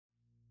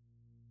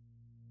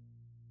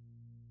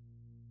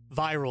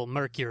Viral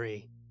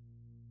Mercury.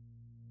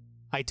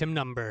 Item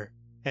Number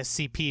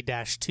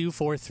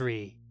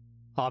SCP-243.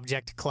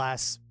 Object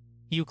Class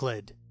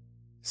Euclid.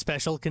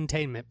 Special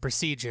Containment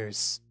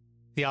Procedures.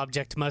 The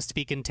object must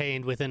be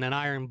contained within an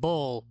iron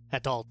bowl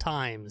at all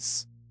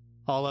times.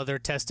 All other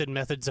tested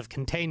methods of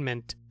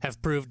containment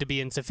have proved to be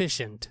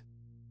insufficient.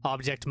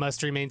 Object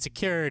must remain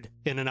secured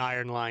in an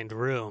iron-lined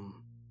room.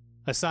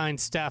 Assigned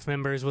staff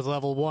members with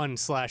Level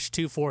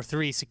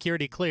 1/243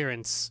 security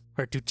clearance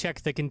are to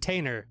check the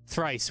container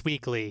thrice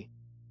weekly.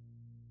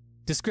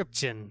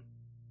 Description: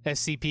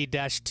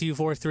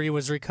 SCP-243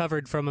 was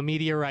recovered from a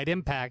meteorite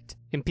impact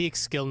in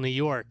Peekskill, New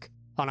York,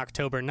 on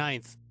October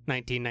 9,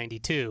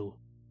 1992.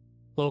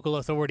 Local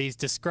authorities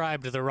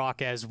described the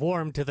rock as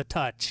warm to the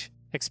touch,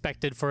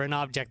 expected for an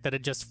object that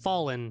had just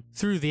fallen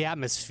through the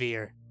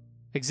atmosphere.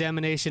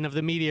 Examination of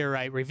the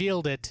meteorite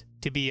revealed it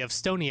to be of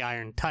stony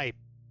iron type.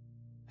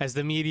 As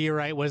the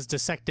meteorite was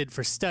dissected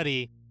for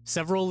study,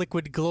 several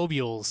liquid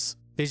globules,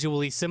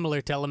 visually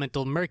similar to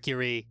elemental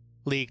mercury,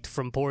 leaked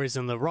from pores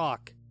in the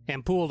rock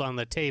and pooled on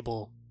the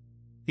table.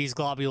 These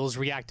globules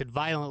reacted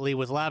violently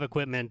with lab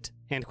equipment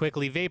and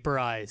quickly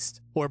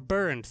vaporized or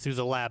burned through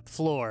the lab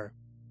floor.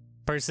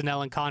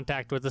 Personnel in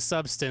contact with the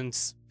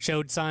substance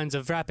showed signs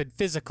of rapid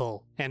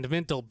physical and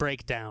mental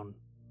breakdown.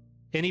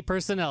 Any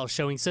personnel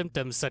showing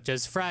symptoms such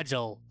as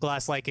fragile,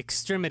 glass-like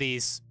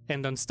extremities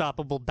and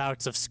unstoppable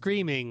bouts of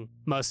screaming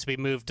must be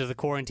moved to the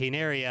quarantine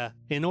area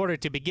in order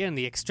to begin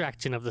the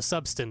extraction of the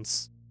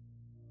substance.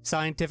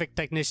 Scientific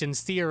technicians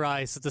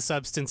theorize that the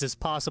substance is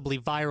possibly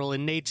viral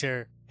in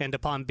nature, and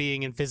upon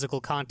being in physical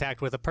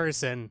contact with a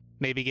person,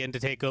 may begin to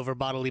take over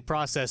bodily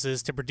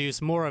processes to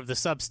produce more of the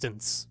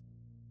substance.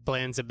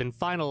 Plans have been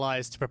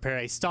finalized to prepare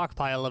a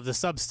stockpile of the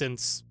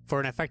substance for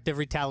an effective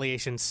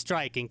retaliation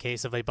strike in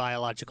case of a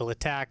biological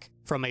attack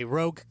from a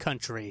rogue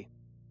country.